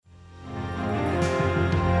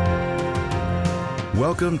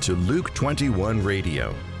Welcome to Luke 21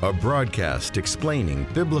 Radio, a broadcast explaining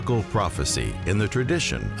biblical prophecy in the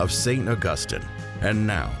tradition of St. Augustine. And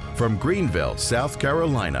now, from Greenville, South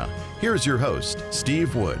Carolina, here's your host,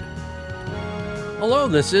 Steve Wood. Hello,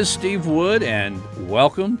 this is Steve Wood, and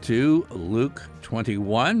welcome to Luke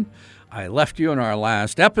 21. I left you in our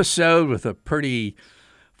last episode with a pretty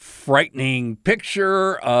frightening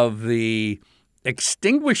picture of the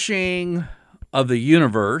extinguishing of the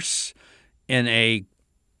universe in a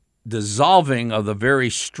dissolving of the very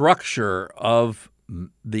structure of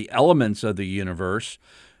the elements of the universe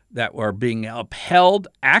that were being upheld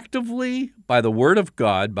actively by the Word of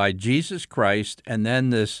God, by Jesus Christ, and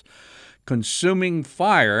then this consuming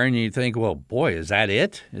fire. And you think, well, boy, is that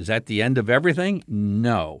it? Is that the end of everything?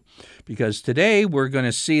 No, because today we're going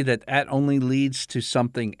to see that only leads to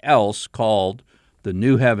something else called the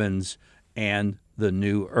new heavens and the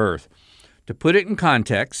new earth. To put it in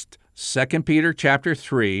context, 2 Peter chapter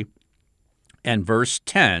 3 and verse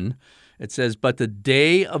 10, it says, "But the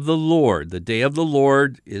day of the Lord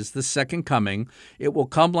is the second coming. It will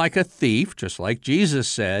come like a thief," just like Jesus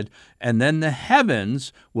said, "and then the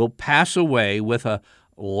heavens will pass away with a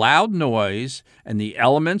loud noise, and the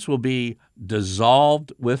elements will be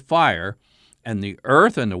dissolved with fire, and the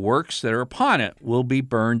earth and the works that are upon it will be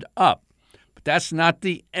burned up." But that's not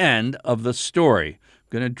the end of the story. I'm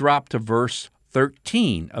going to drop to verse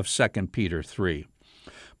 13 of 2 Peter 3.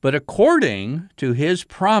 "But according to his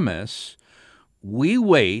promise, we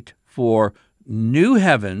wait for new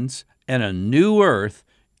heavens and a new earth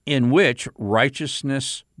in which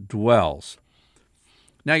righteousness dwells."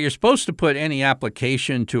 Now, you're supposed to put any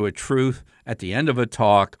application to a truth at the end of a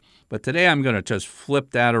talk, but today I'm going to just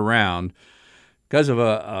flip that around because of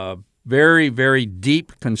a very, very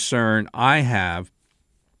deep concern I have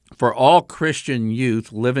for all Christian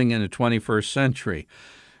youth living in the 21st century.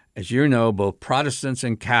 As you know, both Protestants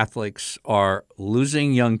and Catholics are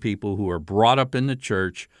losing young people who are brought up in the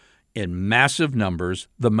church in massive numbers.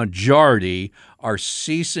 The majority are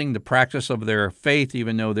ceasing the practice of their faith,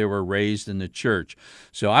 even though they were raised in the church.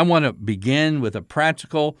 So I want to begin with a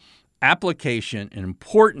practical application, an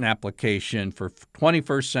important application for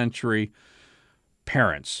 21st century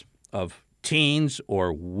parents of teens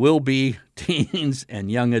or will-be teens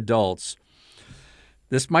and young adults.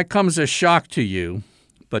 This might come as a shock to you,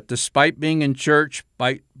 but despite being in church,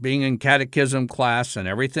 by being in catechism class and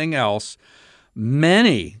everything else,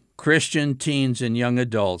 many Christian teens and young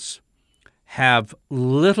adults have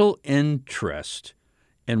little interest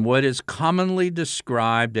in what is commonly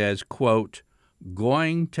described as, quote,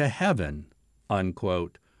 "going to heaven,"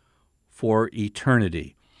 unquote, for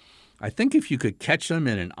eternity. I think if you could catch them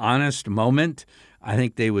in an honest moment, I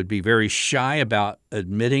think they would be very shy about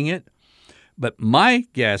admitting it. But my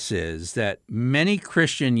guess is that many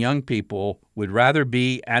Christian young people would rather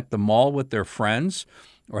be at the mall with their friends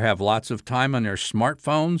or have lots of time on their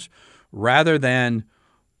smartphones rather than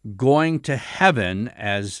going to heaven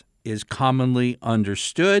as is commonly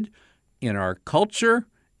understood in our culture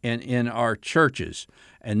and in our churches.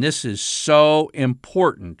 And this is so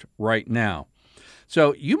important right now.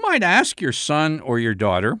 So you might ask your son or your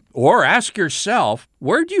daughter, or ask yourself,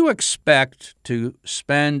 where do you expect to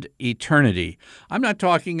spend eternity? I'm not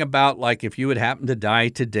talking about like if you would happen to die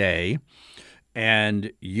today and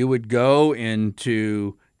you would go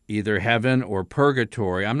into either heaven or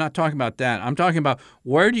purgatory. I'm not talking about that. I'm talking about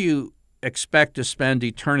where do you expect to spend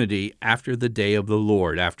eternity after the day of the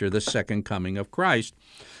Lord, after the second coming of Christ?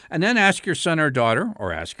 And then ask your son or daughter,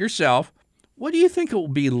 or ask yourself, what do you think it will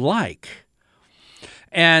be like?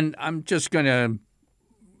 And I'm just going to,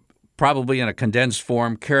 probably in a condensed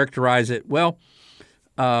form, characterize it. Well,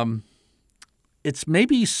 it's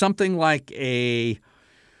maybe something like a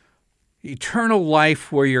eternal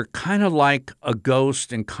life where you're kind of like a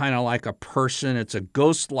ghost and kind of like a person. It's a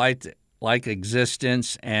ghost-like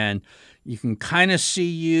existence, and you can kind of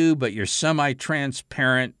see you, but you're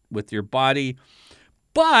semi-transparent with your body.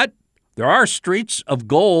 But there are streets of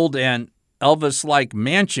gold and Elvis-like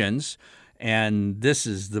mansions. And this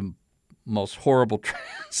is the most horrible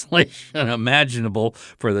translation imaginable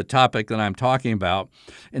for the topic that I'm talking about.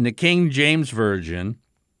 In the King James Version,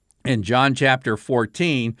 in John chapter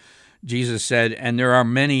 14, Jesus said, "And there are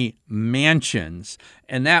many mansions."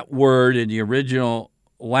 And that word in the original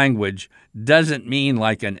language doesn't mean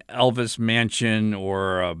like an Elvis mansion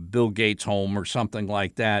or a Bill Gates home or something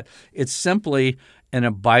like that. It's simply an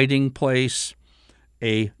abiding place,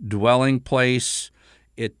 a dwelling place.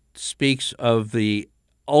 It speaks of the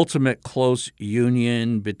ultimate close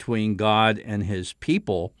union between God and his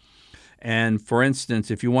people. And for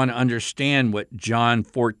instance, if you want to understand what John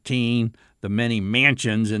 14, the many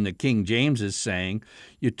mansions in the King James is saying,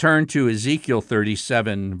 you turn to Ezekiel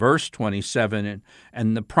 37, verse 27,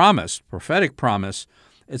 and the promise, prophetic promise,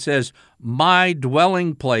 it says, "My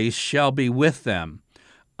dwelling place shall be with them.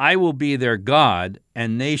 I will be their God,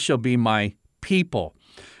 and they shall be my people."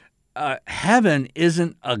 Heaven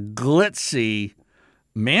isn't a glitzy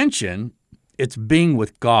mansion. It's being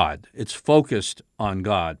with God. It's focused on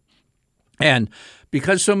God. And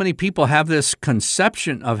because so many people have this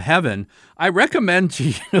conception of heaven, I recommend to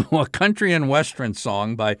you a country and western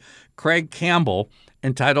song by Craig Campbell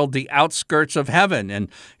entitled "The Outskirts of Heaven." And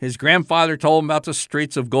his grandfather told him about the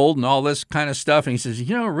streets of gold and all this kind of stuff. And he says,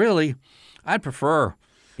 really, I'd prefer,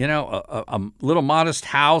 a little modest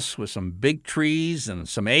house with some big trees and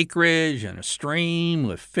some acreage and a stream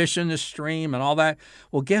with fish in the stream and all that.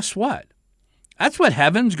 Well, guess what? That's what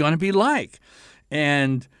heaven's going to be like.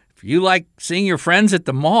 And if you like seeing your friends at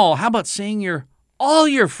the mall, how about seeing all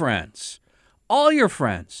your friends,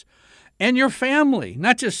 and your family,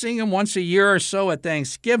 not just seeing them once a year or so at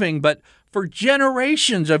Thanksgiving, but for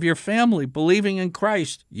generations of your family believing in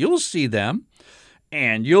Christ. You'll see them,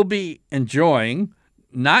 and you'll be enjoying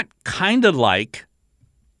not kind of like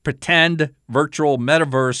pretend virtual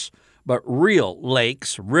metaverse, but real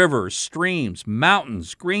lakes, rivers, streams,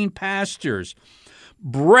 mountains, green pastures,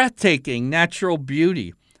 breathtaking natural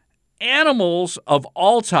beauty, animals of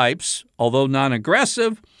all types, although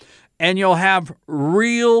non-aggressive, and you'll have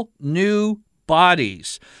real new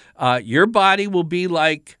bodies. Your body will be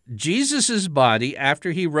like Jesus' body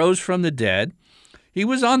after he rose from the dead. He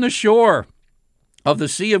was on the shore of the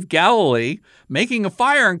Sea of Galilee making a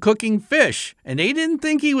fire and cooking fish, and they didn't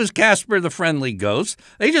think he was Casper the Friendly Ghost.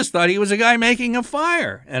 They just thought he was a guy making a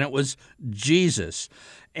fire, and it was Jesus.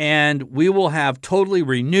 And we will have totally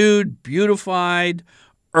renewed, beautified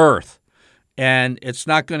earth. And it's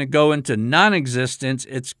not going to go into non-existence.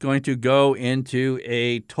 It's going to go into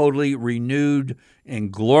a totally renewed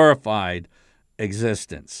and glorified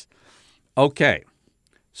existence. Okay,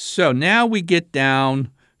 so now we get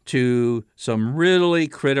down to some really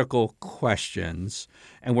critical questions.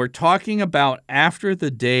 And we're talking about after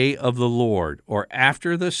the day of the Lord, or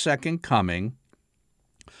after the second coming.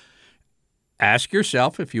 Ask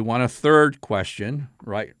yourself, if you want a third question,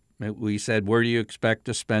 right? We said, where do you expect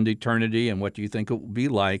to spend eternity and what do you think it will be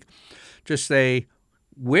like? Just say,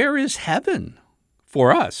 where is heaven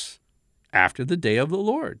for us after the day of the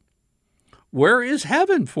Lord? Where is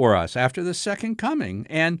heaven for us after the second coming?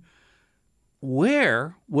 And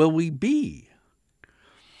where will we be?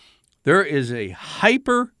 There is a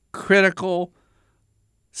hypercritical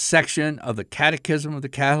section of the Catechism of the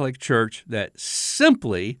Catholic Church that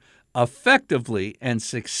simply, effectively, and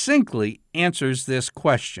succinctly answers this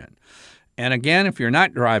question. And again, if you're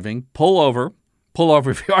not driving, pull over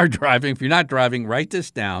if you are driving. If you're not driving, write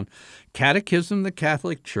this down. Catechism of the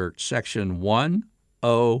Catholic Church, section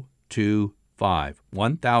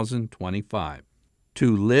 1025.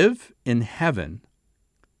 To live in heaven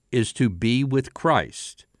is to be with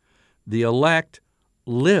Christ. The elect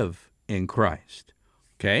live in Christ.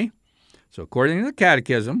 Okay? So according to the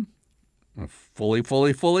Catechism, I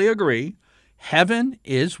fully agree, heaven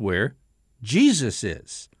is where Jesus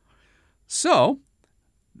is. So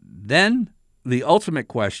then the ultimate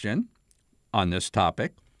question on this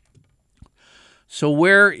topic, so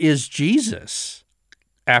where is Jesus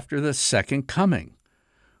after the second coming?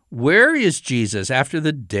 Where is Jesus after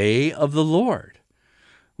the day of the Lord?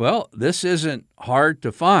 Well, this isn't hard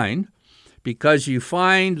to find because you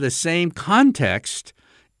find the same context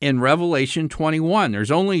in Revelation 21.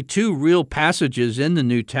 There's only two real passages in the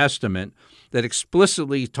New Testament that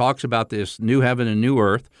explicitly talks about this new heaven and new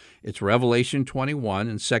earth. It's Revelation 21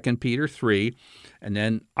 and 2 Peter 3, and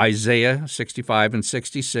then Isaiah 65 and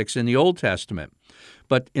 66 in the Old Testament.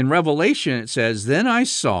 But in Revelation it says, "Then I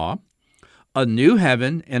saw a new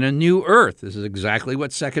heaven and a new earth." This is exactly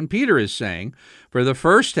what 2 Peter is saying. "For the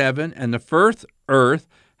first heaven and the first earth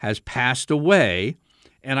has passed away,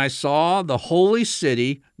 and I saw the holy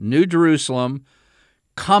city, New Jerusalem,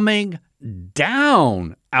 coming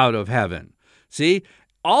down out of heaven." See,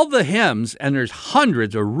 all the hymns, and there's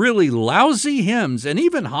hundreds of really lousy hymns and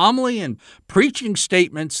even homily and preaching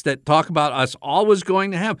statements that talk about us always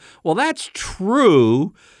going to heaven. Well, that's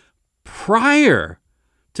true prior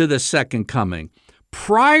to the second coming,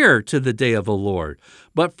 prior to the day of the Lord.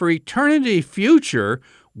 But for eternity future,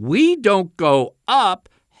 we don't go up,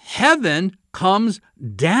 heaven comes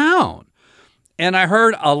down. And I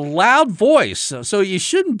heard a loud voice, so you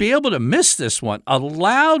shouldn't be able to miss this one, a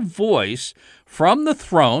loud voice from the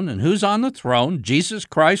throne, and who's on the throne? Jesus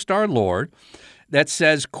Christ our Lord. that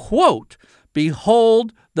says, quote,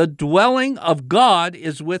 "Behold, the dwelling of God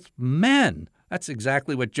is with men." That's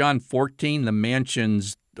exactly what John 14, the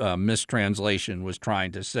mansions mistranslation, was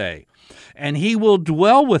trying to say. "And he will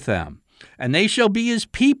dwell with them, and they shall be his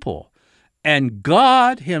people, and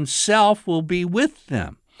God himself will be with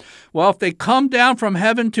them." Well, if they come down from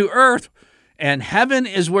heaven to earth, and heaven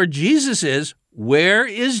is where Jesus is, where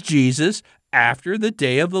is Jesus after the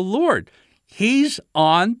day of the Lord? He's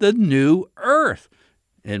on the new earth.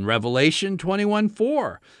 In Revelation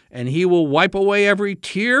 21:4, "And he will wipe away every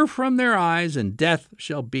tear from their eyes, and death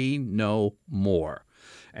shall be no more.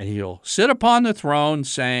 And he'll sit upon the throne,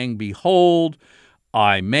 saying, Behold,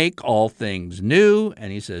 I make all things new."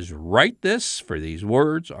 And he says, "Write this, for these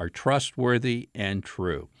words are trustworthy and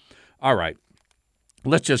true." All right,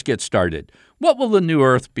 let's just get started. What will the new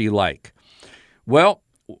earth be like? Well,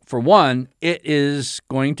 for one, it is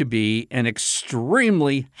going to be an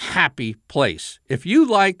extremely happy place. If you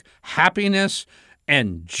like happiness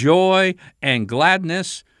and joy and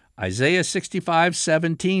gladness, Isaiah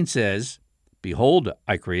 65:17 says, "Behold,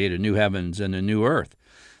 I create a new heavens and a new earth.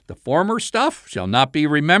 The former stuff shall not be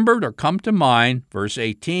remembered or come to mind," verse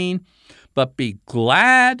 18, "but be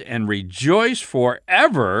glad and rejoice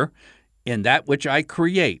forever in that which I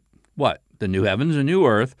create." What? The new heavens and new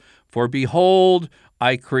earth. "For behold,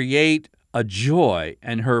 I create a joy,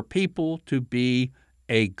 and her people to be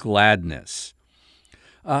a gladness."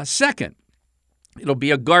 Second, it'll be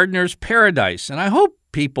a gardener's paradise, and I hope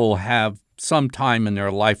people have some time in their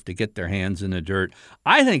life to get their hands in the dirt.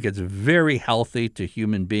 I think it's very healthy to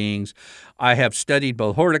human beings. I have studied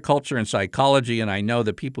both horticulture and psychology, and I know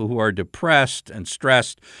that people who are depressed and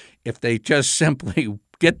stressed, if they just simply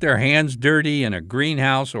get their hands dirty in a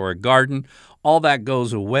greenhouse or a garden, all that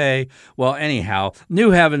goes away. Well, anyhow,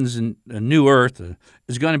 new heavens and a new earth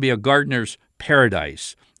is going to be a gardener's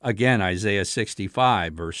paradise. Again, Isaiah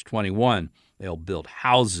 65, verse 21, "They'll build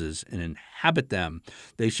houses and inhabit them.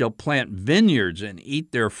 They shall plant vineyards and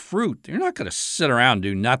eat their fruit." You're not going to sit around and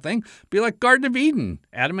do nothing. Be like Garden of Eden.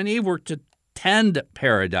 Adam and Eve were to tend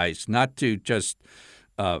paradise, not to just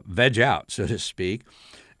veg out, so to speak.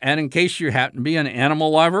 And in case you happen to be an animal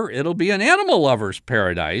lover, it'll be an animal lover's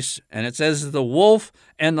paradise. And it says, "The wolf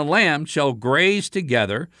and the lamb shall graze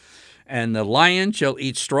together, and the lion shall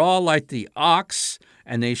eat straw like the ox,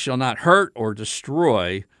 and they shall not hurt or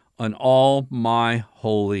destroy on all my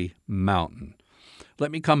holy mountain." Let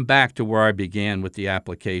me come back to where I began with the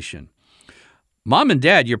application. Mom and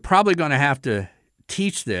Dad, you're probably going to have to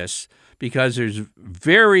teach this, because there's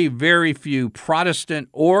very, very few Protestant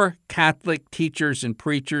or Catholic teachers and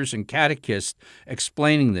preachers and catechists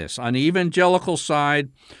explaining this. On the evangelical side,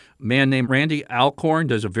 a man named Randy Alcorn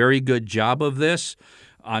does a very good job of this.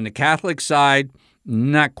 On the Catholic side,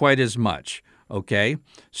 not quite as much, okay?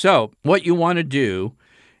 So what you want to do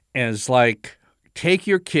is like take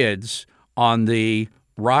your kids on the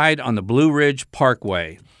ride on the Blue Ridge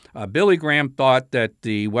Parkway. Billy Graham thought that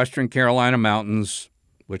the Western Carolina mountains,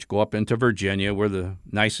 which go up into Virginia, were the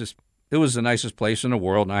nicest place in the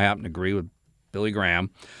world, and I happen to agree with Billy Graham.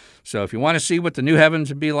 So if you want to see what the new heavens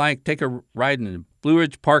would be like, take a ride in the Blue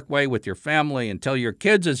Ridge Parkway with your family and tell your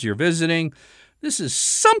kids as you're visiting, this is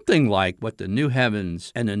something like what the new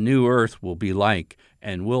heavens and the new earth will be like,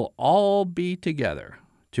 and we'll all be together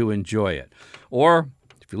to enjoy it. Or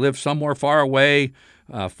if you live somewhere far away,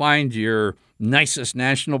 find your nicest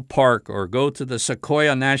national park or go to the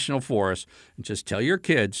Sequoia National Forest and just tell your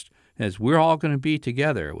kids, as we're all going to be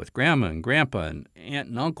together with grandma and grandpa and aunt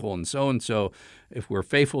and uncle and so, if we're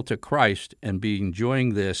faithful to Christ and be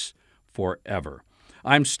enjoying this forever.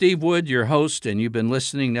 I'm Steve Wood, your host, and you've been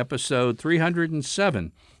listening to episode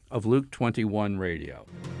 307 of Luke 21 Radio.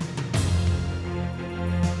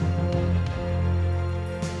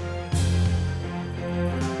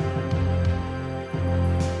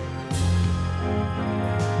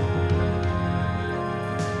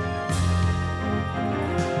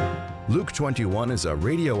 Luke 21 is a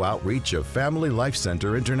radio outreach of Family Life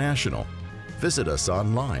Center International. Visit us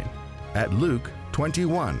online at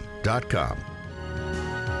luke21.com.